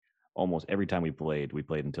almost every time we played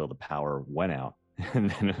until the power went out, and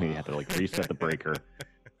then we had to like reset the breaker,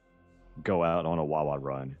 go out on a Wawa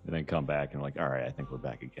run, and then come back and like, all right, I think we're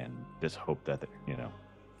back again. Just hope that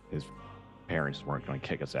his parents weren't going to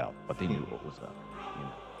kick us out, but they knew what was up.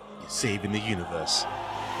 You're saving the universe.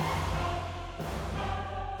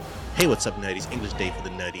 Hey, what's up, nerdies? English Day for the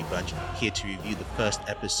Nerdy Bunch, here to review the first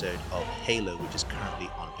episode of Halo, which is currently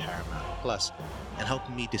on Paramount Plus, and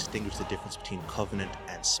helping me distinguish the difference between Covenant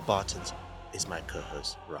and Spartans is my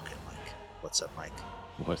co-host, Rocket Mike. What's up, Mike?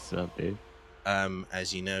 What's up, Dave?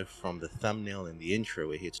 As you know from the thumbnail and the intro,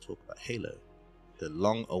 we're here to talk about Halo, the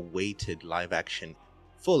long-awaited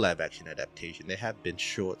full live-action adaptation. There have been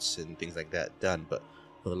shorts and things like that done, but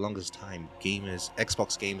for the longest time,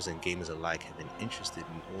 Xbox gamers and gamers alike have been interested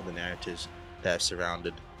in all the narratives that have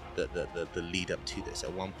surrounded the lead up to this.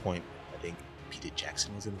 At one point, I think Peter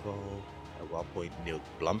Jackson was involved. At one point, Neil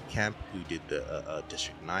Blomkamp, who did the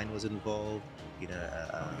District 9, was involved. Yeah,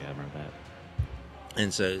 I remember that.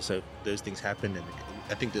 And so those things happened, and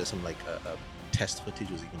I think there's some test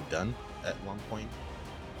footage was even done at one point.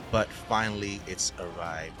 But finally, it's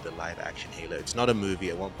arrived, the live-action Halo. It's not a movie.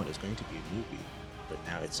 At one point, it was going to be a movie, but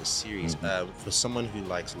now it's a series. For someone who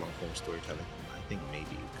likes long-form storytelling, I think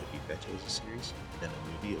maybe it could be better as a series than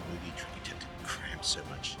a movie. A movie, you tend to cram so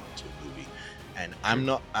much into a movie. And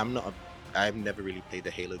I've never really played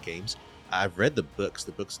the Halo games. I've read the books.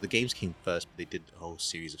 The games came first, but they did a whole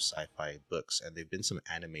series of sci-fi books, and there've been some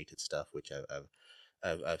animated stuff which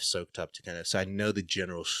I've soaked up to kind of. So I know the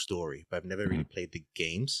general story, but I've never really played the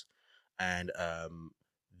games. And I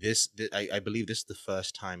believe this is the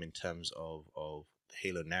first time in terms of the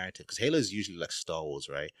Halo narrative, because Halo is usually like Star Wars,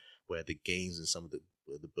 right? Where the games and some of the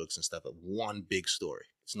books and stuff are one big story.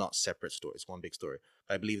 It's not separate story. It's one big story.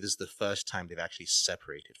 But I believe this is the first time they've actually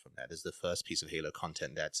separated from that. This is the first piece of Halo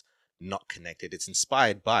content that's not connected. It's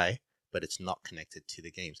inspired by, but it's not connected to the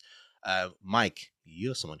games. Mike,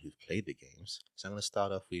 you're someone who's played the games, so I'm going to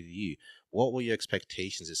start off with you. What were your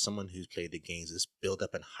expectations as someone who's played the games, this build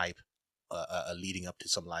up and hype leading up to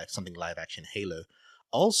something live action Halo?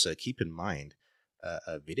 Also, keep in mind,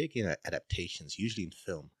 video game adaptations, usually in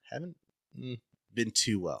film, haven't been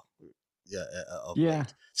too well of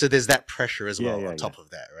late. So there's that pressure as well on top of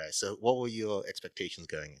that, right? So what were your expectations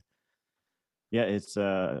going in? Yeah, it's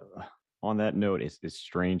on that note, it's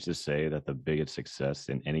strange to say that the biggest success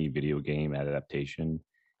in any video game adaptation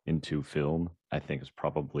into film, I think, is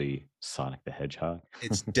probably Sonic the Hedgehog.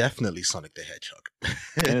 It's definitely Sonic the Hedgehog.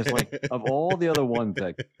 And it's like, of all the other ones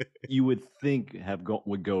that you would think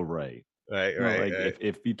would go right. Right.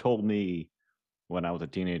 If you told me when I was a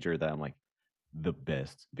teenager that I'm like, the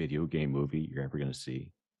best video game movie you're ever going to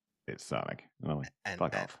see, it's Sonic. And I'm like,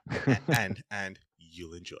 fuck off. and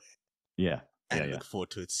you'll enjoy it. Yeah. And look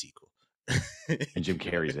forward to its sequel. And Jim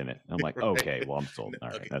Carrey's in it. I'm like, okay, well, I'm sold. All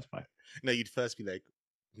right, that's fine. No, you'd first be like,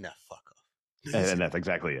 nah, fuck off. And that's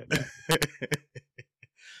exactly it.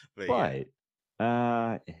 But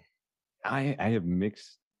I have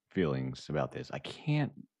mixed feelings about this. I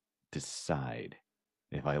can't decide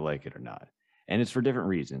if I like it or not. And it's for different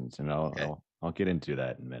reasons. And I'll get into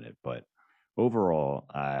that in a minute. But overall,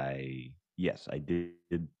 I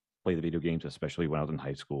did play the video games, especially when I was in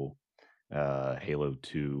high school. Halo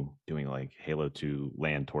 2, doing like Halo 2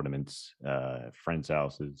 LAN tournaments, friends'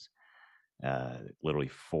 houses, literally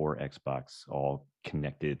 4 Xbox all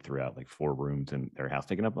connected throughout like 4 rooms in their house,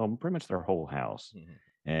 taking up pretty much their whole house.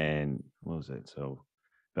 And what was it? So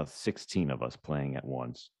about 16 of us playing at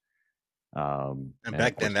once. And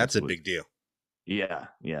back then, that's a big deal. Yeah.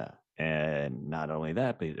 And not only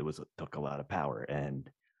that, but it took a lot of power. And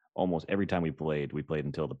almost every time we played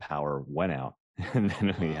until the power went out. And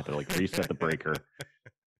then we had to like reset the breaker,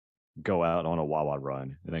 go out on a Wawa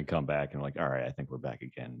run, and then come back and like, all right, I think we're back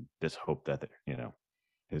again. Just hope that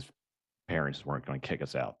his parents weren't going to kick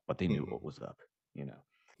us out, but they knew what was up. You're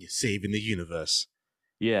saving the universe.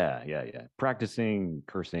 Yeah. Practicing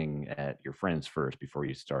cursing at your friends first before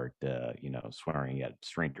you start, swearing at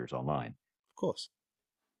strangers online. Of course.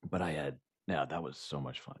 But that was so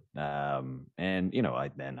much fun. And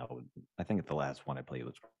I think the last one I played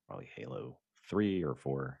was probably Halo 3 or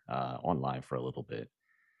 4 online for a little bit.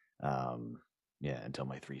 Until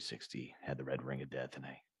my 360 had the red ring of death and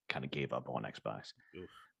I kind of gave up on Xbox. Oof.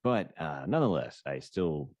 But nonetheless, I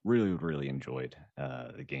still really, really enjoyed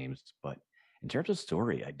the games. But in terms of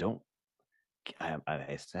story, I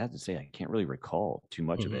have to say I can't really recall too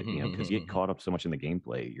much of it, because you get caught up so much in the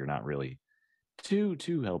gameplay, you're not really too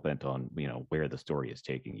hell-bent on where the story is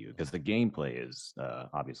taking you, because the gameplay is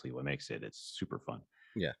obviously what makes it. It's super fun.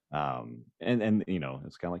 Yeah. And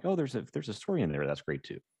it's kind of like, oh, there's a story in there, that's great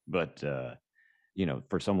too. But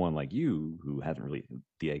for someone like you who hasn't really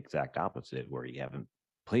the exact opposite, where you haven't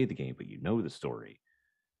played the game but you know the story,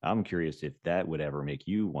 I'm curious if that would ever make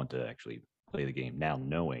you want to actually play the game now,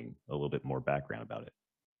 knowing a little bit more background about it.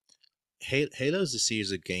 Halo is a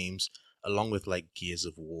series of games, along with like Gears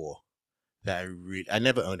of War, that I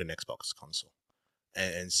never owned an Xbox console,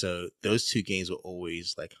 and so those two games were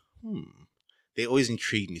always like, they always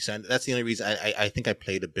intrigued me. So that's the only reason I think I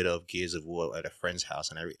played a bit of Gears of War at a friend's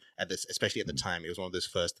house, and at this, especially at the Mhm. time, it was one of those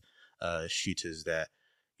first shooters that,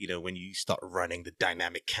 when you start running, the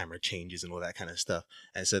dynamic camera changes and all that kind of stuff,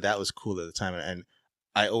 and so that was cool at the time, and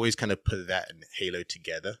I always kind of put that and Halo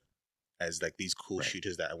together as like these cool Right.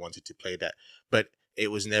 shooters that I wanted to play that, but it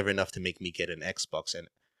was never enough to make me get an Xbox. And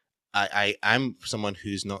I'm someone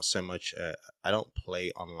who's not so much. I don't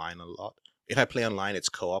play online a lot. If I play online, it's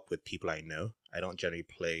co-op with people I know. I don't generally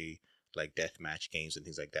play like deathmatch games and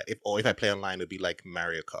things like that. If I play online, it'd be like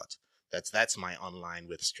Mario Kart. That's my online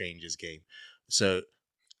with strangers game. So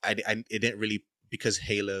it didn't really, because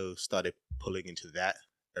Halo started pulling into that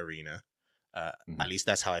arena. Mhm. At least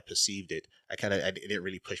that's how I perceived it. It didn't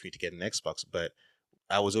really push me to get an Xbox, but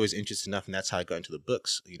I was always interested enough, and that's how I got into the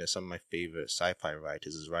books. Some of my favorite sci-fi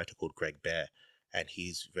writers is a writer called Greg Bear, and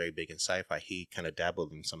he's very big in sci-fi. He kind of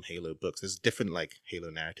dabbled in some Halo books. There's different like Halo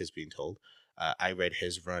narratives being told. I read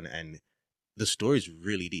his run, and the story's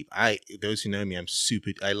really deep. Those who know me,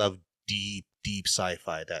 I love deep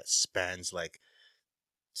sci-fi that spans like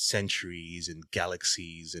centuries and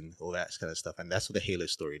galaxies and all that kind of stuff, and that's what the Halo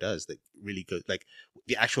story does. That really good, like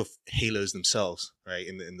the actual Halos themselves, right?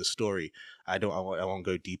 In the story, I won't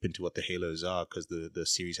go deep into what the Halos are, because the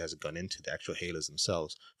series hasn't gone into the actual Halos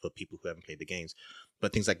themselves for people who haven't played the games.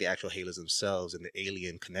 But things like the actual Halos themselves and the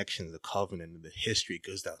alien connections, the Covenant, and the history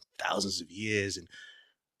goes down thousands of years, and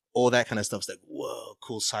all that kind of stuff's like, whoa,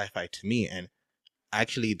 cool sci-fi to me. And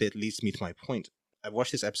actually, that leads me to my point. I've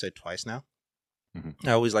watched this episode twice now. Mhm.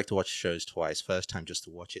 I always like to watch shows twice. First time just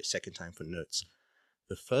to watch it, second time for notes.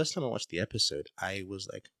 The first time I watched the episode, I was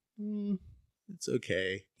like, it's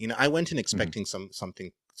okay. I went in Mhm. expecting some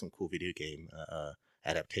cool video game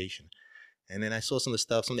adaptation, and then I saw some of the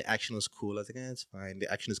stuff. Some of the action was cool. I was like, it's fine.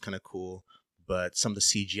 The action is kind of cool, but some of the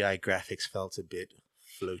CGI graphics felt a bit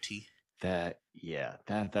floaty.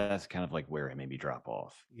 That's kind of like where it made me drop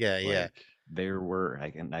off. Yeah, yeah.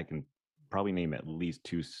 Like I can probably name at least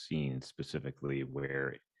two scenes specifically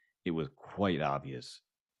where it was quite obvious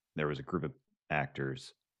there was a group of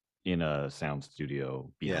actors in a sound studio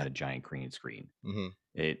Yeah. behind a giant green screen. Hmm.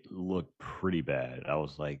 It looked pretty bad. I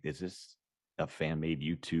was like, is this a fan made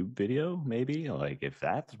YouTube video? Maybe, like, if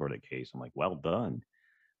that's for the case, I'm like, well done.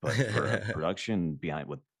 But for a production behind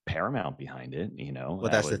with Paramount behind it, Well,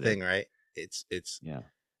 that that's the was it. thing, right? It's. Yeah.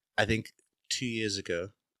 I think 2 years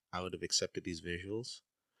ago, I would have accepted these visuals,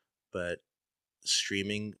 but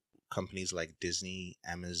streaming companies like Disney,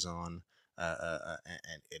 Amazon,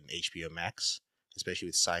 and HBO Max, especially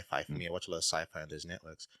with sci-fi. For Mm, me, I watch a lot of sci-fi on those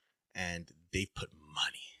networks, and they put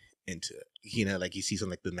money into it. Like you see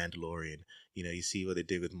something like The Mandalorian. You see what they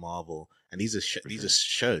did with Marvel, and for these are sure.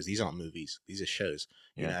 shows. These aren't movies. These are shows.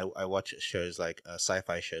 Yeah. I watch shows like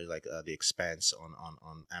sci-fi shows like The Expanse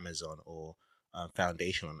on Amazon, or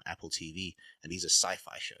Foundation on Apple TV, and these are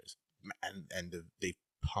sci-fi shows, and they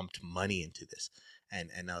pumped money into this.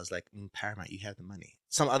 And I was like, Paramount, you have the money.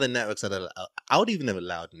 Some other networks that I would even have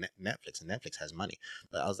allowed Netflix, and Netflix has money,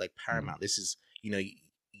 but I was like, Mm, Paramount, this is,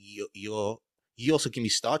 you also give me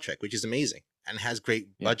Star Trek, which is amazing and has great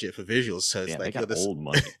yeah. budget for visuals. So it's Yeah. They like, got old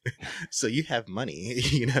money. so you have money,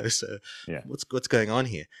 So Yeah. what's going on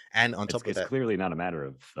here? And on It's top of it's that, clearly not a matter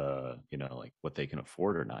of like what they can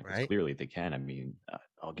afford or not, because right? clearly they can. I mean,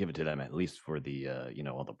 I'll give it to them at least for the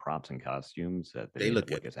all the props and costumes that they They made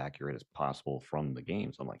look it look good. as accurate as possible from the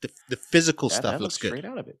games. I'm like, The physical that stuff that looks looks good. straight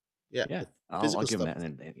out of it. Yeah, Yeah, the I'll physical give them stuff.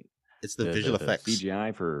 that. And It's the the visual the effects.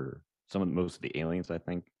 CGI for most of the aliens, I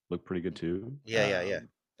think, look pretty good too. Yeah, yeah, yeah.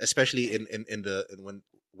 Especially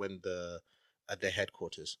when the at their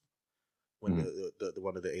headquarters, when Mhm. the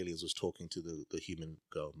one of the aliens was talking to the human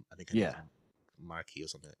girl. I think her name's Yeah, Maki or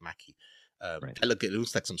something. Maki. right. It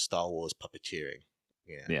looks like some Star Wars puppeteering.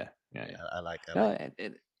 Yeah, Yeah, yeah, yeah. yeah. I No, like.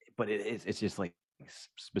 but it's just like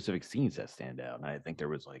specific scenes that stand out. And I think there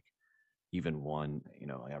was like even one,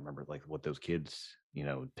 I remember like what those kids,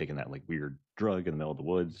 taking that like weird drug in the middle of the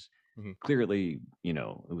woods. Mm-hmm, Clearly,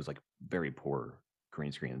 it was like very poor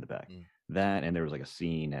green screen in the back. mm-hmm, That, and there was like a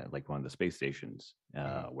scene at like one of the space stations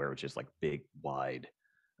mm-hmm, where it was just like big, wide,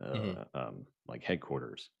 mm-hmm. like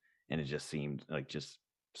headquarters, and it just seemed like just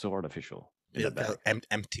so artificial in the It felt back.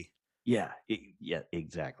 empty. Yeah, yeah,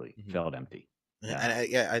 exactly. Mm-hmm. Felt empty. And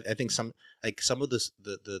I think some of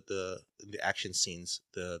the action scenes,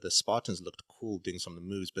 the Spartans looked cool doing some of the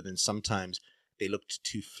moves, but then sometimes they looked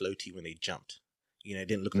too floaty when they jumped. It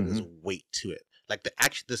didn't look like there was a weight to it. Like the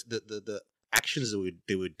action, the actions that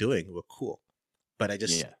they were doing were cool, but I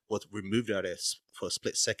just was removed out of it for a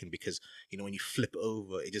split second because when you flip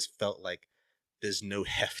over, it just felt like there's no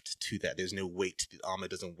heft to that. There's no weight. The armor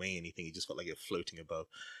doesn't weigh anything. It just felt like you're floating above.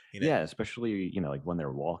 Yeah, especially like when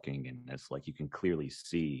they're walking, and it's like you can clearly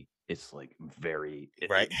see it's like very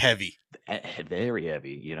heavy, very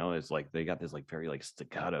heavy. It's like they got this like very like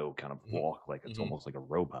staccato kind of walk, like it's almost like a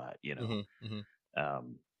robot.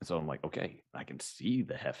 So I'm like, okay, I can see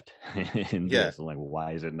the heft in this. I'm like, well,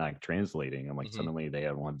 why is it not translating? I'm like, suddenly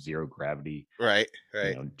they want zero gravity, right,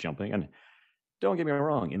 jumping. And don't get me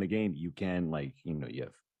wrong, in the game you can like you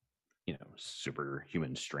have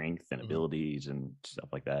superhuman strength and abilities and stuff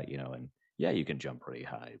like that, and you can jump pretty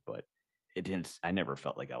high, but I never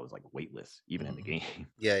felt like I was like weightless even in the game.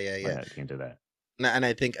 Yeah. When it came to that. And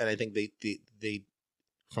I think they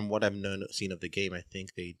from what I've seen of the game, I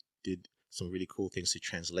think they did some really cool things to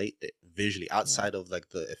translate it visually outside of like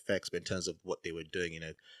the effects, but in terms of what they were doing,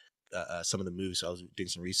 some of the moves. I was doing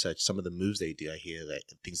some research. Some of the moves they do, I hear like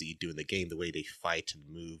things that you do in the game, the way they fight and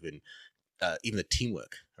move, and even the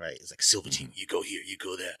teamwork, right? It's like Silver Team, you go here, you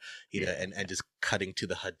go there, and just cutting to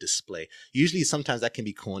the HUD display. Usually, sometimes that can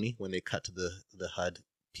be corny when they cut to the HUD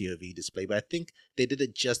POV display, but I think they did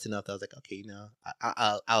it just enough that I was like, okay,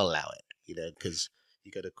 I'll allow it, because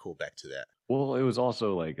you got to call back to that. Well, it was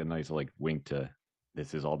also like a nice like wink to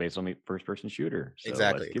this is all based on the first person shooter. So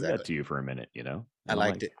exactly. Let's give that to you for a minute, I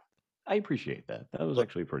liked it. I appreciate that. That was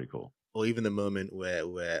actually pretty cool. Or even the moment where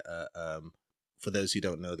for those who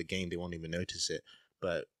don't know the game, they won't even notice it,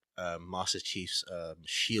 but Master Chief's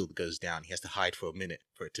shield goes down. He has to hide for a minute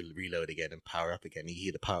for it to reload again and power up again. You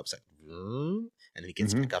hear the power ups like, and then he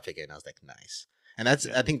gets back up again. I was like, nice. And that's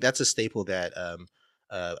I think that's a staple that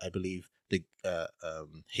I believe the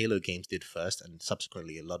Halo games did first, and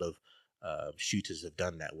subsequently a lot of shooters have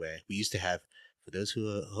done that. Where we used to have, for those who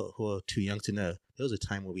are too young to know, there was a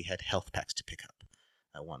time where we had health packs to pick up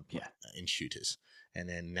at one point in shooters. And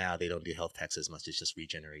then now they don't do health packs as much. It's just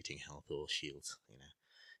regenerating health or shields.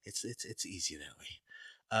 It's easier that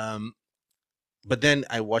way. But then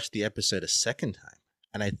I watched the episode a second time,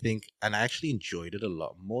 and I actually enjoyed it a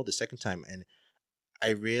lot more the second time. And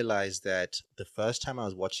I realized that the first time I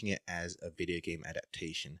was watching it as a video game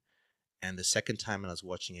adaptation, and the second time I was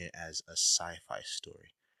watching it as a sci-fi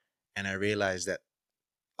story. And I realized that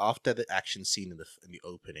after the action scene in the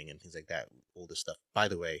opening and things like that, all this stuff. By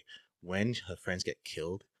the way, when her friends get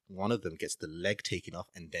killed, one of them gets the leg taken off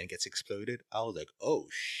and then gets exploded. I was like, oh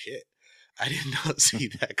shit. I did not see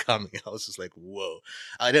that coming. I was just like, whoa.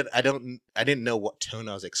 I didn't know what tone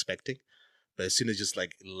I was expecting. But as soon as just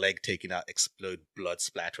like leg taken out, explode, blood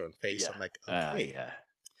splatter on face, I'm like, okay,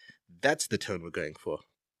 that's the tone we're going for.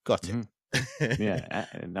 Got it.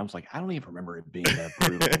 And I was like, I don't even remember it being that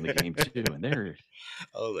brutal in the game too. And there,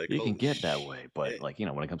 you can get that way, but like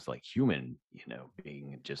when it comes to like human,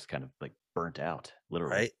 being just kind of like burnt out,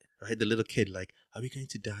 literally. Right. The little kid, like, are we going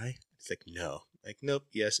to die? It's like, no. Like, nope.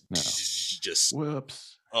 Yes. No. Just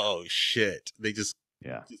whoops. Oh shit! They just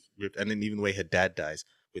ripped, and then even the way her dad dies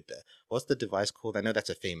with what's the device called? I know that's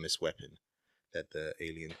a famous weapon that the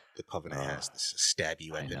Covenant has, this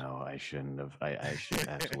stabby weapon. I know, I shouldn't have. I should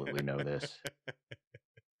absolutely know this.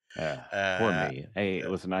 For me. Hey,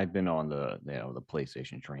 listen, I've been on the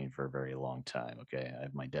PlayStation train for a very long time. Okay, I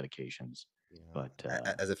have my dedications, but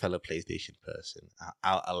as a fellow PlayStation person,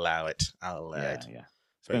 I'll allow it. I'll allow it. Yeah.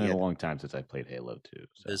 It's been a long time since I played Halo 2.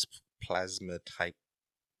 So. There's plasma type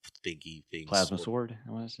thingy things. Plasma sword,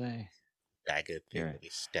 I want to say. Dagger thing that they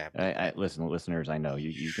stab. Listen, listeners, I know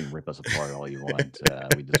you can rip us apart all you want.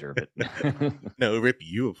 We deserve it. No, rip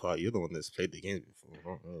you apart. You're the one that's played the game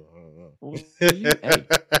before. Well, hey,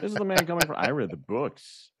 this is the man coming from. I read the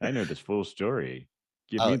books. I know this full story.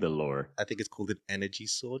 Give me the lore. I think it's called an energy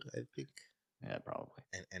sword. I think. Yeah, probably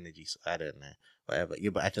an energy sword. I don't know. Whatever.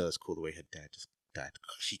 Yeah, but I thought it was cool the way her dad just died.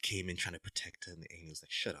 She came in trying to protect her, and the alien's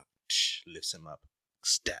like, "Shut up!" Lifts him up,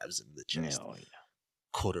 stabs him in the chest.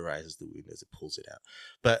 Cauterizes the wound as it pulls it out.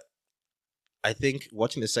 But I think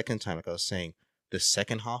watching the second time, like I was saying, the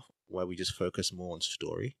second half where we just focus more on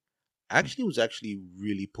story, was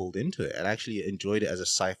really pulled into it. And I actually enjoyed it as a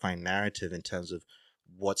sci-fi narrative in terms of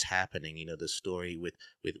what's happening. The story with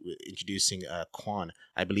introducing Quan.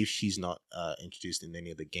 I believe she's not introduced in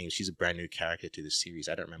any of the games. She's a brand new character to the series.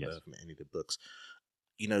 I don't remember from any of the books.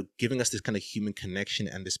 Giving us this kind of human connection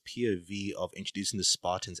and this POV of introducing the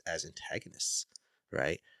Spartans as antagonists.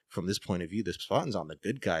 Right, from this point of view, the Spartans aren't the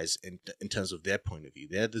good guys in terms of their point of view.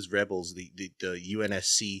 They're these rebels. The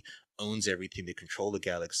UNSC owns everything. They control the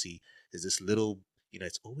galaxy. There's this little,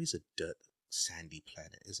 it's always a dirt sandy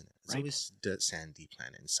planet, isn't it? It's Right. always dirt sandy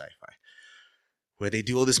planet in sci-fi where they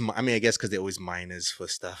do all this. I mean, I guess because they're always miners for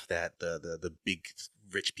stuff that the big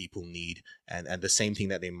rich people need, and the same thing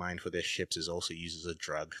that they mine for their ships is also used as a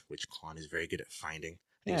drug, which Khan is very good at finding.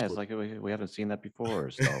 Yeah, it's like we haven't seen that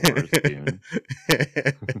before. Star Wars, Dune.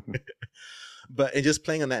 But and just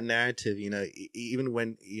playing on that narrative, even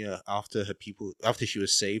when after she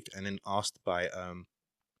was saved and then asked by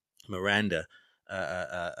Miranda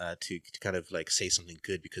to kind of like say something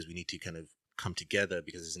good because we need to kind of come together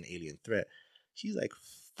because there's an alien threat. She's like,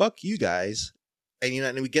 "Fuck you guys," and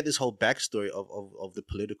and we get this whole backstory of the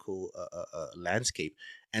political landscape.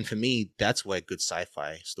 And for me, that's where good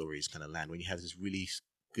sci-fi stories kind of land, when you have this really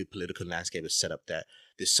good political landscape is set up that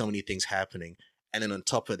there's so many things happening, and then on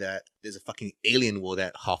top of that, there's a fucking alien war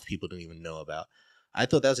that half people don't even know about. I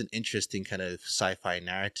thought that was an interesting kind of sci-fi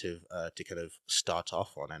narrative to kind of start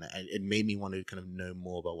off on, and it made me want to kind of know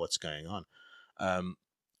more about what's going on.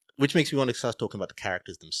 Which makes me want to start talking about the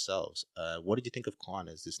characters themselves. What did you think of Kwan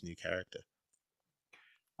as this new character?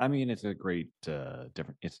 I mean, it's a great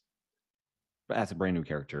different. It's as a brand new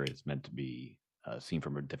character, it's meant to be seen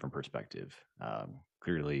from a different perspective.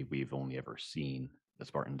 Clearly, we've only ever seen the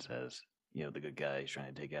Spartans as the good guys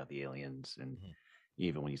trying to take out the aliens, and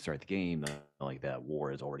even when you start the game, like that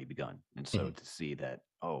war has already begun. And so to see that,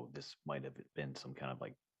 this might have been some kind of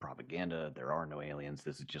like propaganda. There are no aliens.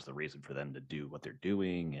 This is just a reason for them to do what they're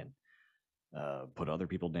doing and put other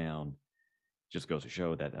people down. Just goes to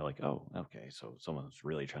show that they're like, oh, okay, so someone's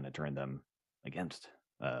really trying to turn them against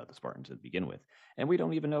the Spartans to begin with, and we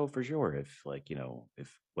don't even know for sure if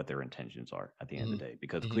if what their intentions are at the end of the day,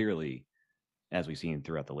 because clearly, as we've seen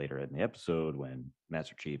throughout the later in the episode, when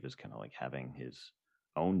Master Chief is kind of like having his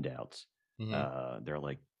own doubts, they're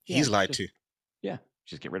like, he's lied to. Yeah,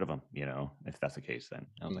 just get rid of him. If that's the case, then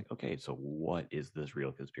I was like, okay, so what is this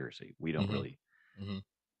real conspiracy? We don't really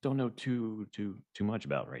don't know too much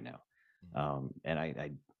about right now. And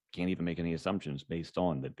I can't even make any assumptions based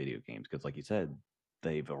on the video games because, like you said,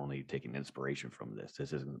 they've only taken inspiration from this.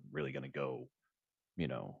 This isn't really going to go,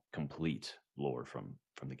 complete lore from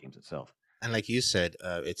the games itself. And like you said,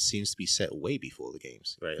 it seems to be set way before the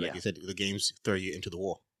games, right? Like you said, the games throw you into the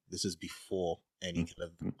war. This is before any kind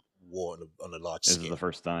of war on a large scale. This is the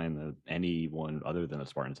first time that anyone other than the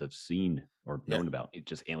Spartans have seen or known about it,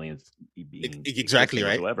 just aliens being exactly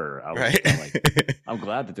right. Whatsoever. I was I'm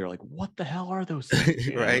glad that they're like, what the hell are those things?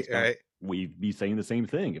 Right. We'd be saying the same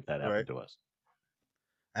thing if that happened to us.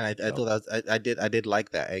 And I thought I did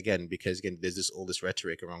like that again, because again there's all this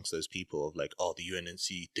rhetoric amongst those people of like, oh, the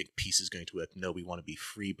UNSC think peace is going to work. No, we want to be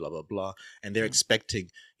free, blah blah blah. And they're expecting,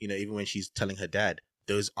 even when she's telling her dad,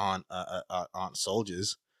 those aren't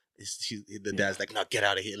soldiers. The dad's like, no, get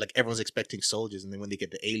out of here. Like everyone's expecting soldiers, and then when they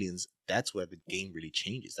get the aliens, that's where the game really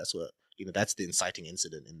changes. That's what that's the inciting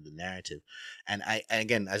incident in the narrative. And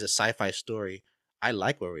again, as a sci-fi story, I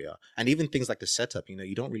like where we are. And even things like the setup,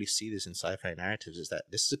 you don't really see this in sci-fi narratives, is that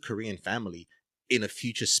this is a Korean family in a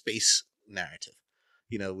future space narrative,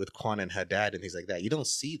 with Kwan and her dad and things like that. You don't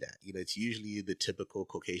see that. It's usually the typical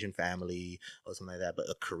Caucasian family or something like that, but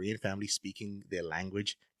a Korean family speaking their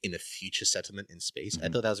language in a future settlement in space. I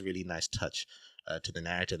thought that was a really nice touch to the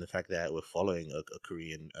narrative. The fact that we're following a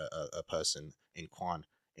Korean a person in Kwan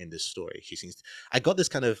in this story. I got this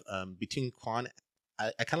kind of between Kwan.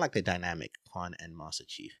 I kind of like the dynamic, Kwan and Master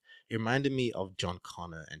Chief. It reminded me of John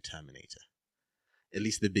Connor and Terminator. At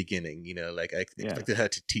least the beginning, like I expected her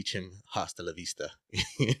to teach him hasta la vista,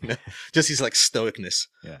 just his like stoicness.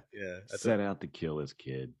 Yeah. Set out to kill his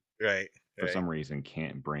kid. Right. For some reason,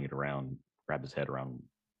 can't bring it around, wrap his head around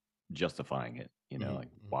justifying it. Like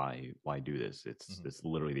why do this? It's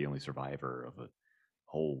literally the only survivor of a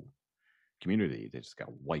whole community that just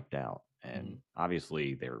got wiped out. And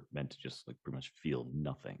obviously they're meant to just like pretty much feel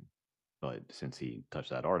nothing, but since he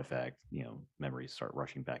touched that artifact, memories start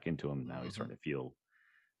rushing back into him. Now he's starting to feel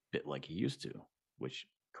a bit like he used to, which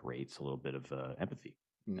creates a little bit of empathy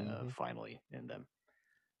finally in them.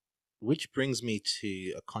 Which brings me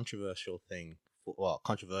to a controversial thing.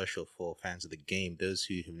 Controversial for fans of the game. Those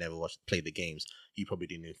who have never played the games, you probably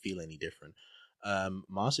didn't even feel any different.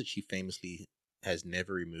 Master Chief famously has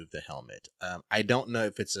never removed the helmet. I don't know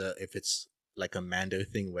if it's like a Mando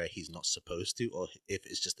thing where he's not supposed to, or if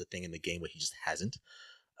it's just a thing in the game where he just hasn't.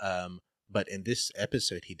 But in this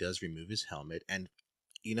episode, he does remove his helmet, and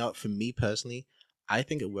for me personally, I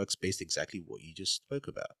think it works based exactly what you just spoke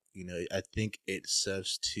about. I think it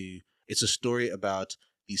serves to. It's a story about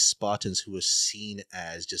these Spartans who were seen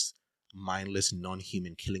as just mindless,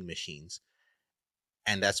 non-human killing machines,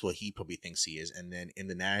 and that's what he probably thinks he is. And then in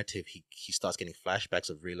the narrative, he starts getting flashbacks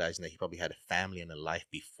of realizing that he probably had a family and a life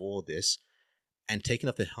before this, and taking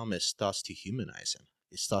off the helmet starts to humanize him.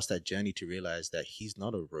 It starts that journey to realize that he's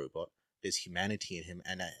not a robot. There's humanity in him,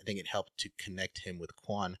 and I think it helped to connect him with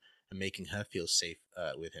Quan and making her feel safe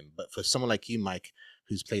with him. But for someone like you, Mike,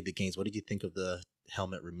 who's played the games, what did you think of the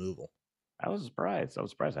helmet removal? I was surprised. I was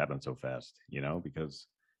surprised it happened so fast, because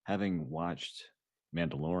having watched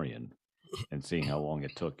Mandalorian and seeing how long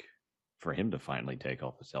it took for him to finally take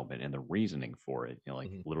off his helmet and the reasoning for it, like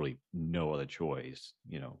literally no other choice,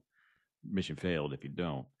 mission failed if you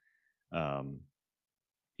don't.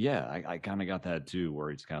 Yeah, I kind of got that too, where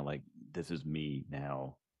it's kind of like, this is me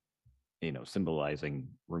now, symbolizing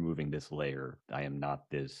removing this layer. I am not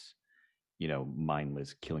this,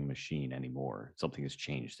 mindless killing machine anymore. Something has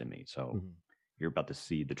changed in me. So you're about to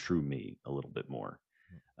see the true me a little bit more,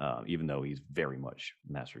 even though he's very much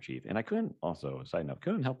Master Chief. And I couldn't also, side note,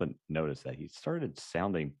 couldn't help but notice that he started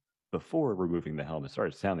sounding, before removing the helmet,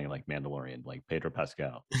 started sounding like Mandalorian, like Pedro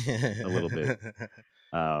Pascal a little bit.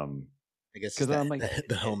 I guess because I'm like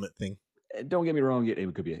the helmet thing. Don't get me wrong;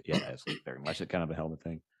 it could be, it's very much a kind of a helmet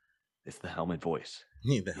thing. It's the helmet voice.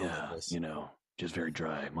 The helmet voice. Just very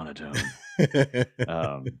dry, monotone.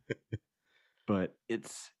 But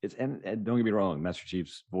it's and don't get me wrong, Master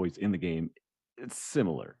Chief's voice in the game, it's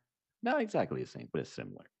similar. Not exactly the same, but it's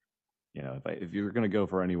similar. If you're gonna go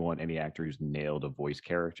for any actor who's nailed a voice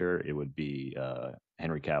character, it would be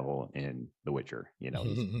Henry Cavill in The Witcher. He's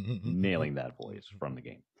nailing that voice from the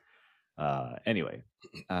game. Anyway,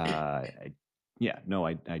 I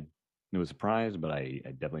was surprised, but I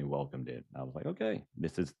definitely welcomed it. I was like, okay,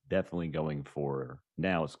 this is definitely going for,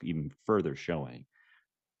 now it's even further showing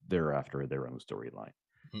they're after their own storyline.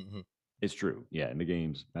 It's true. Yeah, in the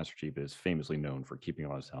games, Master Chief is famously known for keeping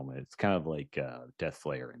on his helmet. It's kind of like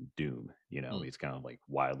Deathslayer in Doom. He's kind of like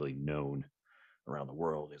widely known around the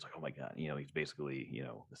world. He's like, oh my God, he's basically,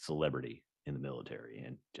 a celebrity in the military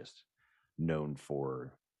and just known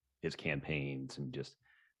for his campaigns and just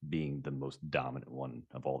being the most dominant one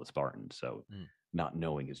of all the Spartans. So not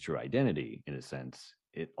knowing his true identity, in a sense,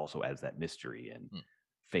 it also adds that mystery and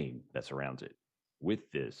fame that surrounds it. With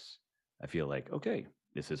this, I feel like, okay,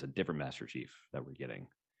 this is a different Master Chief that we're getting.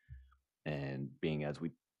 And being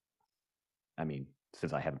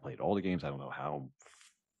since I haven't played all the games, I don't know how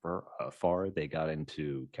far they got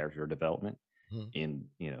into character development in,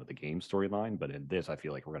 the game storyline. But in this, I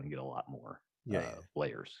feel like we're going to get a lot more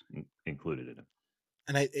layers included in it.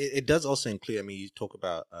 And it does also include, you talk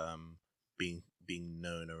about being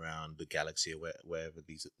known around the galaxy or wherever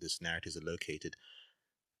these narratives are located.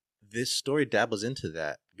 This story dabbles into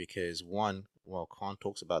that because Khan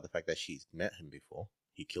talks about the fact that she's met him before.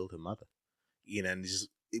 He killed her mother, and just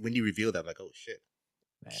when you reveal that, like, oh shit,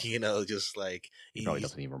 man. Just like he probably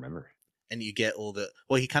doesn't even remember. And you get all the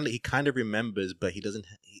he kind of remembers, but he doesn't.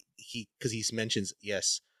 Because he mentions,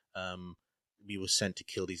 yes, we were sent to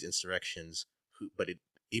kill these insurrections, but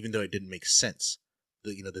even though it didn't make sense,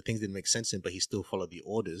 the things didn't make sense to him, but he still followed the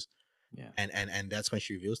orders. Yeah. And that's when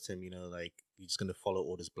she reveals to him, like, you're just gonna follow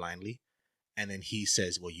orders blindly. And then he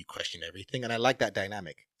says, well, you question everything. And I like that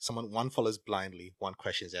dynamic. One follows blindly, one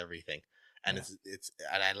questions everything. And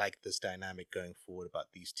and I like this dynamic going forward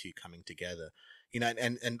about these two coming together.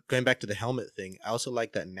 And going back to the helmet thing, I also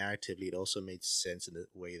like that narratively it also made sense in the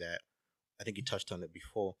way that I think you touched on it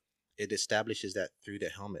before. It establishes that through the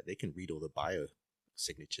helmet they can read all the bio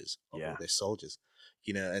signatures of all their soldiers.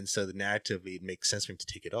 And so the narratively it makes sense for him to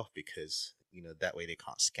take it off because that way they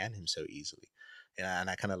can't scan him so easily. And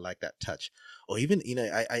I kind of like that touch. Or even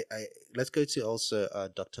I let's go to also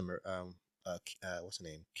Dr. What's her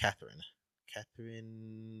name? Catherine,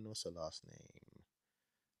 what's her last name?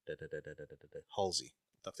 Halsey.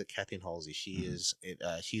 Dr. Catherine Halsey. She is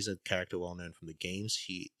she's a character well known from the games.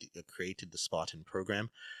 She created the Spartan program,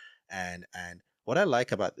 and what I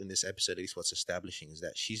like about in this episode, at least what's establishing, is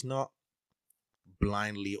that she's not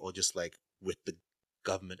blindly or just like with the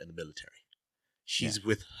government and the military. She's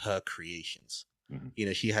with her creations.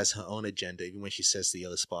 She has her own agenda. Even when she says to the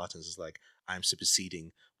other Spartans, it's like, I'm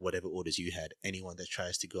superseding whatever orders you had. Anyone that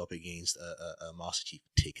tries to go up against a Master Chief,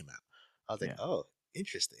 take him out. I was like, oh,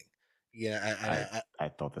 interesting. I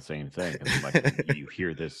thought the same thing. Like, you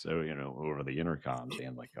hear this, over the intercoms,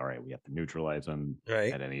 and like, all right, we have to neutralize them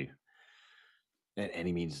at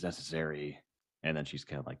any means necessary. And then she's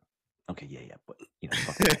kind of like, okay, but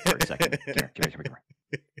fuck that for a second. Come here.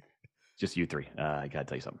 Just you three. I gotta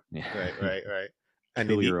tell you something. Yeah. Right. And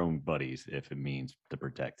kill your own buddies if it means to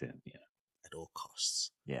protect him. Yeah. At all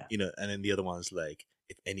costs. Yeah. And then the other one's like,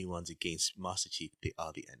 if anyone's against Master Chief, they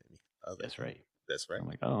are the enemy. I was like, That's right. that's right. I'm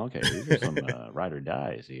like, oh, okay. These are some ride or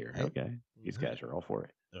dies here. Right? Okay, these Mhm. guys are all for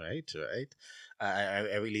it. Right, right.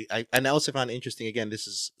 I really, and I also found it interesting. Again, this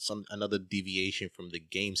is another deviation from the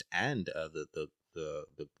games and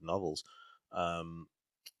the novels. Um,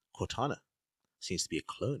 Cortana seems to be a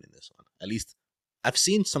clone in this one. At least I've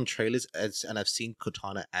seen some trailers and I've seen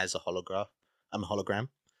Cortana as a hologram.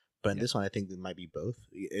 But in Yeah, this one, I think it might be both.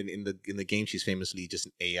 In the game, she's famously just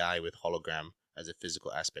an AI with hologram as a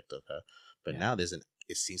physical aspect of her. But yeah. now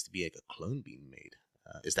it seems to be like a clone being made.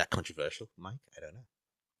 Is that controversial, Mike? I don't know.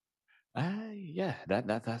 Yeah.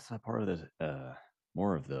 That's a part of the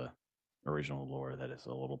more of the original lore that is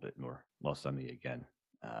a little bit more lost on me again.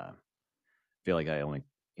 Feel like I only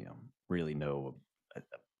really know a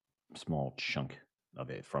small chunk of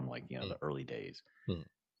it from like Mm, the early days. mm,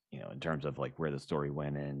 In terms of like where the story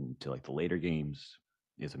went into like the later games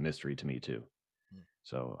is a mystery to me too. mm,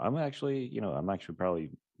 So I'm actually probably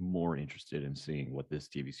more interested in seeing what this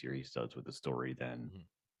TV series does with the story than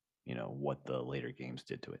mm. what the later games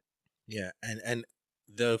did to it. Yeah, and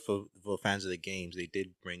though for fans of the games, they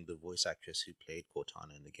did bring the voice actress who played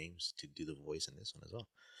Cortana in the games to do the voice in this one as well.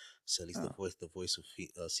 So at least Oh, the voice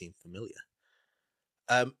will seem familiar.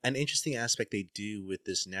 An interesting aspect they do with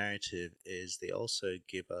this narrative is they also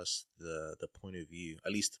give us the point of view,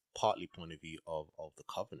 at least partly point of view of the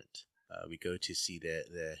Covenant. We go to see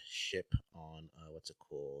their ship on what's it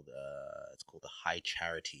called? It's called the High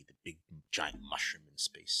Charity, the big giant mushroom in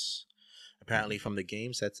space. Apparently, mhm. from the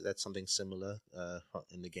games, that's something similar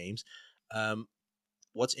in the games. Um,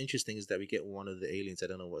 what's interesting is that we get one of the aliens, I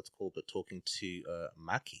don't know what it's called, but talking to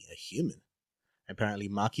Maki, a human. Apparently,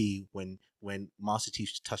 Maki, when Master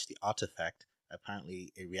Chief touched the artifact,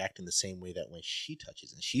 apparently it reacted in the same way that when she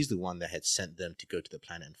touches, and she's the one that had sent them to go to the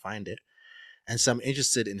planet and find it. And so I'm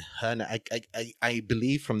interested in her. I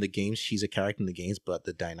believe from the games she's a character in the games, but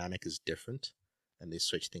the dynamic is different, and they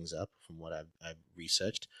switch things up from what I've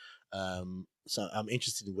researched. So I'm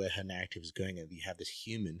interested in where her narrative is going, and we have this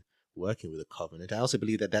human working with the Covenant. I also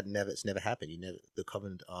believe it's never happened. The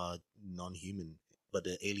Covenant are non-human, but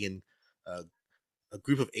the alien, a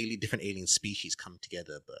group of different alien species come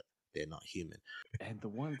together, but they're not human. And the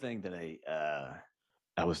one thing that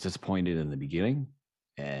I was disappointed in the beginning,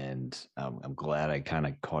 and I'm glad I kind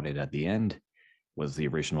of caught it at the end, was the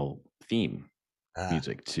original theme Ah.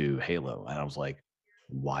 music to Halo, and I was like,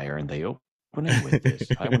 why aren't they opening with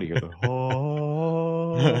this? I want to hear the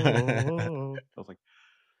oh. I was like,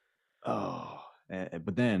 oh,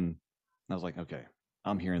 but then I was like, okay,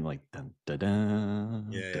 I'm hearing like dun da da da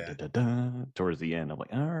Yeah, da da da towards the end. I'm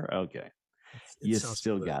like, all right, okay, it you sounds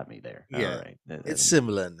still familiar. got me there. All Yeah, right, it's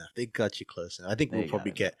similar enough. They got you close enough. I think they got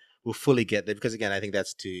enough. we'll fully get there because again, I think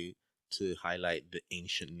that's to highlight the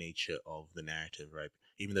ancient nature of the narrative, right?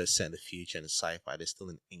 Even though it's set in the future and it's sci-fi, there's still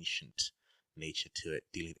an ancient nature to it,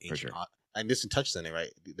 dealing with For ancient sure. art. And this touches on it,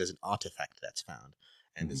 right? There's an artifact that's found,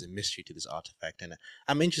 and Mhm. there's a mystery to this artifact, and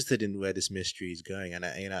I'm interested in where this mystery is going, and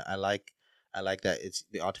I like that it's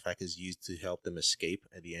the artifact is used to help them escape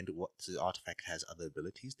at the end. What the artifact has other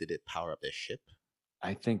abilities? Did it power up their ship?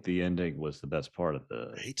 I think the ending was the best part of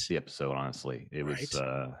the Right, the episode. Honestly, it was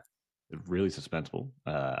right. really suspenseful.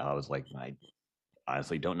 I was like, I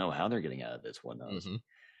honestly don't know how they're getting out of this. One knows.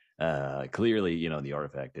 Mm-hmm. Clearly, the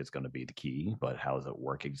artifact is going to be the key, but how does it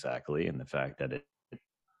work exactly? And the fact that it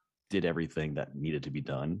did everything that needed to be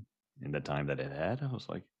done in the time that it had, I was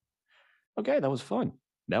like, okay, that was fun.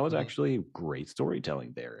 That was Mm-hmm. actually great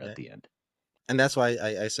storytelling there at Right. the end. And that's why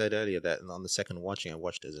I said earlier that on the second watching, I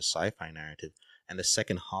watched it as a sci-fi narrative, and the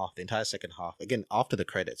second half, the entire second half, again after the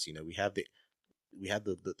credits, we have the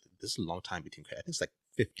this is a long time between credits. I think it's like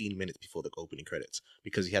 15 minutes before the opening credits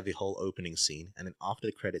because you have the whole opening scene, and then after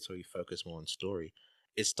the credits where you focus more on story,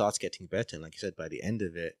 it starts getting better. And like you said, by the end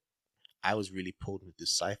of it, I was really pulled with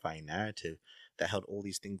this sci-fi narrative that held all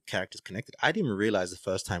these characters connected. I didn't even realize the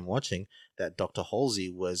first time watching that Dr. Halsey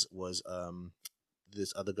was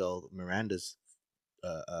this other girl, Miranda's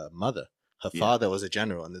mother. Her Yeah. father was a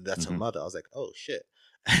general, and then that's her Hmm. mother. I was like, oh shit.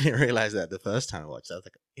 I didn't realize that the first time I watched. I was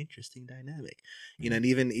like, interesting dynamic, Hmm. and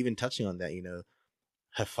even touching on that,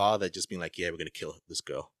 her father just being like, yeah, we're gonna kill this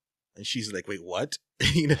girl, and she's like, wait, what?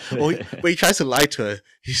 Or when he tries to lie to her,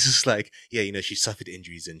 he's just like, yeah, she suffered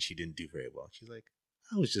injuries and she didn't do very well. She's like,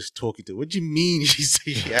 I was just talking to her. What do you mean she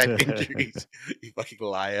said she had injuries? You fucking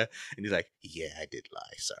liar. And he's like, yeah, I did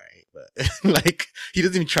lie. Sorry. But like, he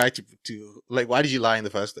doesn't even try to like, why did you lie in the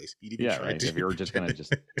first place? He didn't even Yeah, try right. to If you were just pretend. gonna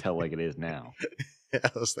just tell like it is now.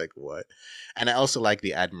 I was like, what? And I also like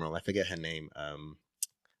the Admiral. I forget her name.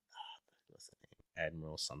 What's her name?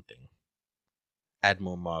 Admiral something.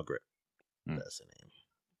 Admiral Margaret. Hmm. That's her name.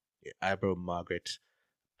 Yeah, Ibro Margaret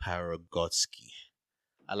Paragotsky.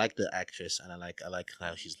 I like the actress, and I like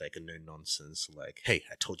how she's like a no nonsense. Like, hey,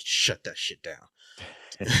 I told you to shut that shit down.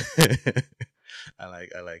 I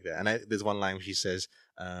like that. And there's one line where she says,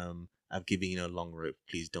 "I'm giving you a long rope.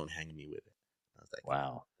 Please don't hang me with it." I was like,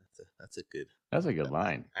 Wow, that's a good. that's a good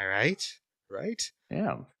line. All right, right.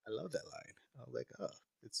 Yeah, I love that line. I was like, oh,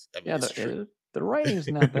 it's. I mean, yeah. it's true. The writing's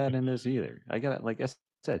not bad in this either. I got like I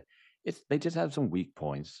said, it's they just have some weak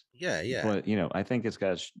points, Yeah, yeah. but I think it's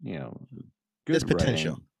got There's good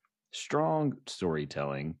potential. writing, strong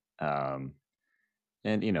storytelling, and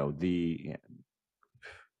the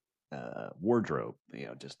wardrobe,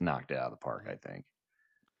 just knocked it out of the park. I think.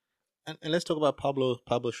 And let's talk about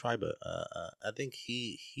Pablo Schreiber. I think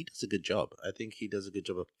he does a good job. I think he does a good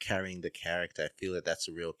job of carrying the character. I feel that that's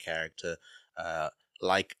a real character. Uh,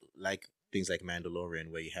 like things like Mandalorian,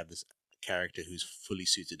 where you have this character who's fully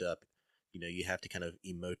suited up. You have to kind of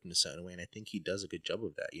emote in a certain way, and I think he does a good job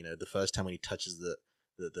of that. The first time when he touches the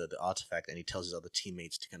artifact and he tells his other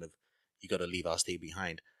teammates to kind of, you got to leave, I'll stay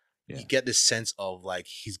behind. Yeah. You get this sense of like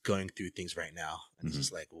he's going through things right now, and he's Mhm.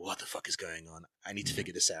 just like, what the fuck is going on? I need to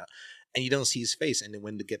figure this out. And you don't see his face, and then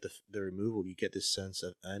when they get the removal, you get this sense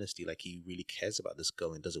of earnesty, like he really cares about this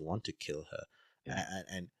girl and doesn't want to kill her. Yeah.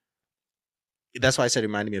 And that's why I said it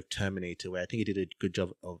reminded me of Terminator, where I think he did a good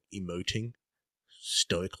job of emoting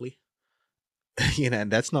stoically. And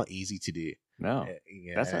that's not easy to do. No,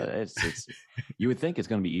 that's it's you would think it's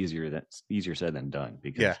going to be easier said than done,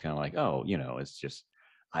 because it's kind of like, oh, it's just,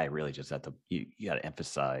 I really just have to, you got to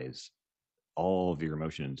emphasize all of your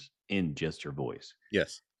emotions in just your voice.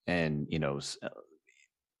 Yes. And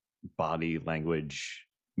body language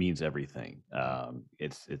means everything.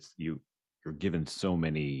 It's you're given so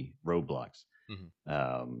many roadblocks.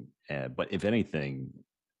 But if anything,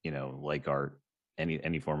 like art,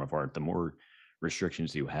 any form of art, the more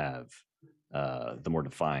restrictions you have, the more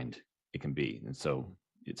defined it can be. And so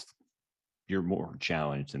you're more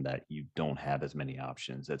challenged in that you don't have as many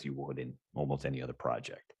options as you would in almost any other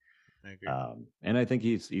project. I agree. And I think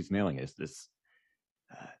he's nailing it.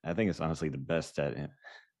 I think it's honestly the best that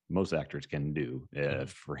most actors can do.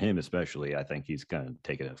 For him especially, I think he's going to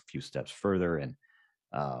take it a few steps further, and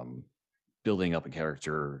building up a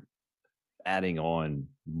character, adding on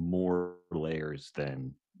more layers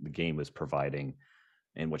than the game was providing,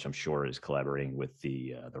 and which I'm sure is collaborating with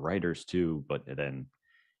the writers too. But then,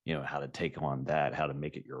 how to take on that, how to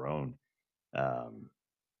make it your own.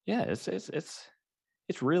 Yeah,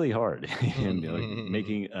 it's really hard, and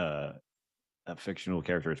making a fictional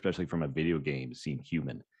character, especially from a video game, seem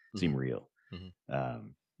human, seem real.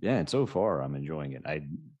 Yeah, and so far I'm enjoying it.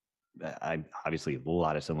 I obviously a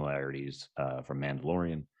lot of similarities from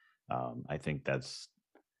Mandalorian. I think that's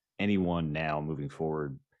anyone now moving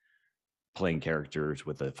forward playing characters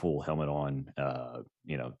with a full helmet on,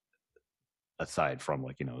 aside from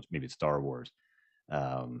like, maybe Star Wars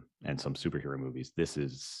and some superhero movies. This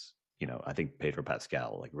is, I think Pedro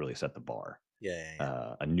Pascal like really set the bar.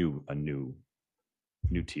 Yeah. A new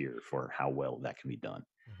tier for how well that can be done.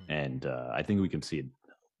 And I think we can see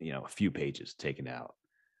a few pages taken out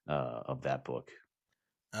of that book.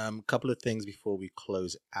 A couple of things before we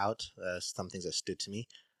close out. Some things that stood to me.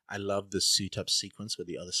 I love the suit up sequence with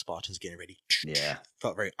the other Spartans getting ready. Yeah,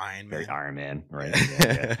 felt very Iron Man. Very Iron Man, right?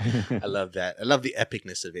 Yeah. I love that. I love the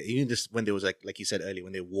epicness of it. Even just when there was like you said earlier,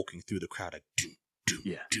 when they're walking through the crowd, like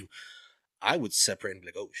do. I would separate and be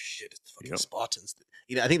like, oh shit, it's the fucking Spartans.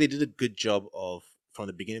 I think they did a good job of, from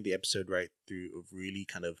the beginning of the episode right through, of really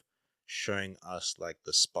kind of showing us like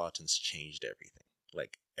the Spartans changed everything.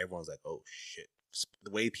 Like everyone's like, oh shit.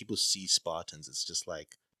 The way people see Spartans, it's just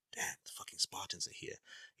like, damn, the fucking Spartans are here,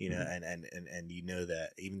 and you know that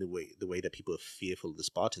even the way that people are fearful of the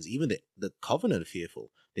Spartans, even the Covenant are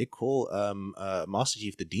fearful. They call Master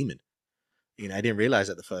Chief the Demon. I didn't realize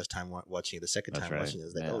that the first time watching it. The second time watching it, I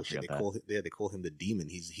was like, oh shit, they call him the Demon.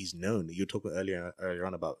 He's known. You were talking earlier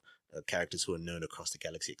on about characters who are known across the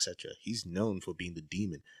galaxy, etc. He's known for being the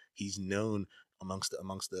Demon. He's known amongst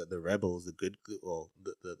the rebels, the good, or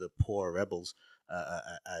the poor rebels,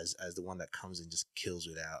 as the one that comes and just kills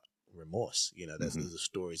without remorse. There's a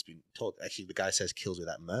story's been told. Actually, the guy says kills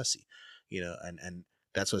without mercy. And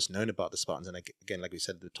that's what's known about the Spartans. And again, like we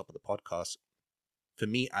said at the top of the podcast, for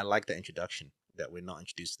me, I like the introduction that we're not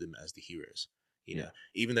introduced to them as the heroes.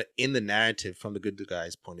 Even that in the narrative, from the good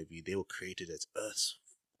guys' point of view, they were created as Earth's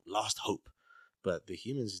last hope, but the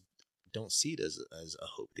humans don't see it as a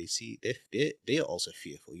hope. They see they are also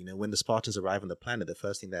fearful. When the Spartans arrive on the planet, the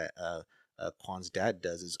first thing that Quan's dad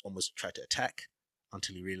does is almost try to attack,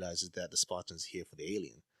 until he realizes that the Spartans are here for the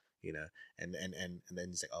alien. you know, and then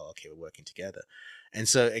it's like, oh, okay, we're working together. And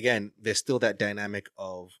so again, there's still that dynamic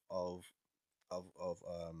of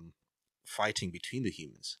fighting between the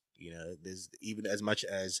humans. You know, there's even as much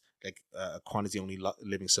as like Kwan is the only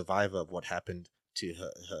living survivor of what happened to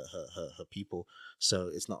her people. So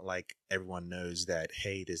it's not like everyone knows that,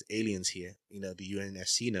 hey, there's aliens here. You know, the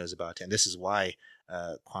UNSC knows about it, and this is why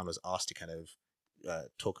Kwan was asked to kind of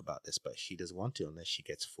talk about this, but she doesn't want to unless she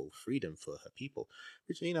gets full freedom for her people.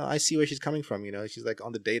 Which, you know, I see where she's coming from. You know, she's like,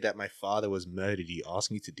 on the day that my father was murdered, you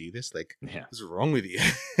asked me to do this. Like, Yeah. what's wrong with you?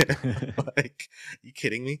 Like, you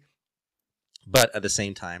kidding me? But at the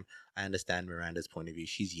same time, I understand Miranda's point of view.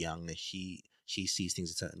 She's young and she sees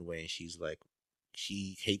things a certain way, and she's like,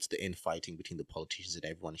 she hates the infighting between the politicians and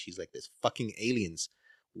everyone. She's like, there's fucking aliens.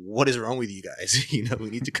 What is wrong with you guys? You know, we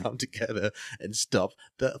need to come together and stop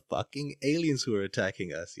the fucking aliens who are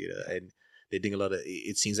attacking us, you know. And they're doing a lot of,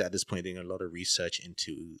 it seems at this point, doing a lot of research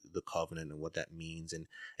into the Covenant and what that means. And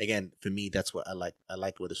again, for me, that's what I like. I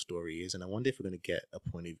like where the story is. And I wonder if we're going to get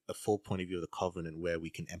a full point of view of the Covenant where we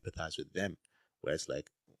can empathize with them. Where it's like,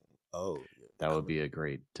 oh, that would be a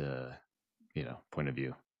great, point of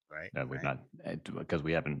view. Right. We've not, because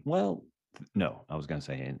we haven't. Well, no, I was going to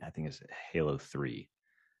say, and I think it's Halo 3.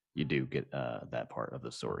 You do get that part of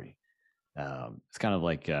the story. It's kind of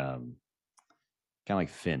like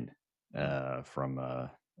Finn from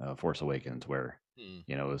Force Awakens, where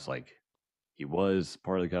you know, it's like he was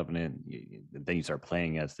part of the Covenant. Then you start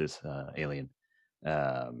playing as this alien,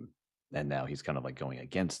 and now he's kind of like going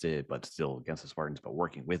against it, but still against the Spartans, but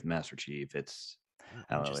working with Master Chief. It's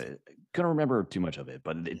I don't know. I couldn't remember too much of it,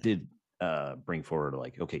 but it did bring forward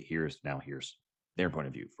like, okay, here's their point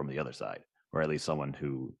of view from the other side, or at least someone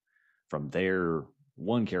who, from their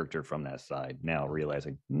one character from that side, now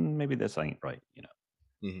realizing maybe this ain't right, you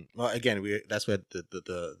know. Mm-hmm. Well, again, that's where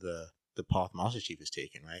the path Master Chief is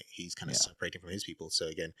taken, right? He's kind of separating from his people. So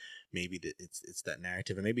again, maybe it's that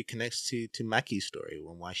narrative, and maybe it connects to Maki's story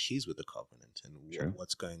and why she's with the Covenant and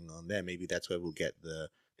what's going on there. Maybe that's where we'll get the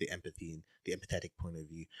empathy and the empathetic point of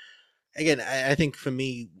view. Again, I think for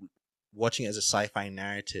me, watching it as a sci-fi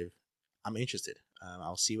narrative, I'm interested.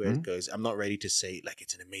 I'll see where it goes. I'm not ready to say like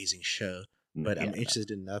it's an amazing show, but I'm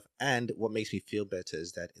interested enough. And what makes me feel better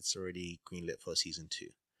is that it's already greenlit for season 2.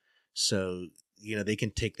 So, you know, they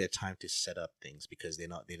can take their time to set up things because they're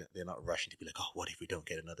not rushing to be like, oh, what if we don't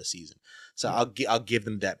get another season? So I'll give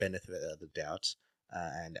them that benefit of the doubt,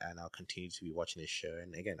 and I'll continue to be watching this show.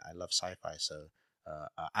 And again, I love sci-fi, so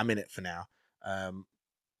I'm in it for now.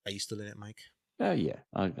 Are you still in it, Mike? Yeah,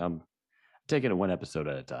 I'm taking it one episode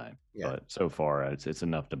at a time. Yeah. But so far, it's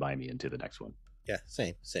enough to buy me into the next one. Yeah,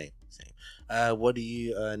 same. What do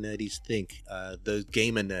you nerdies think? Those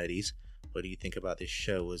gamer nerdies, what do you think about this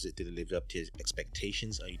show? Did it live up to his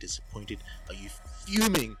expectations? Are you disappointed? Are you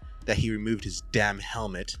fuming that he removed his damn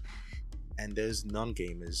helmet? And those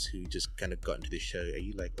non-gamers who just kind of got into this show, are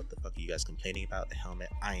you like, what the fuck are you guys complaining about the helmet?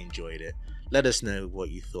 I enjoyed it. Let us know what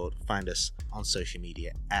you thought. Find us on social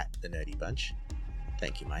media at The Nerdy Bunch.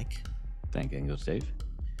 Thank you, Mike. Thank you, English Dave.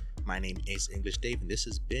 My name is English Dave, and this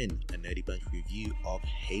has been a Nerdy Bunch review of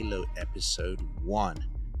Halo Episode 1.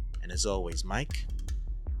 And as always, Mike,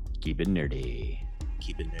 keep it nerdy.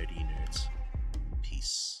 Keep it nerdy, nerds.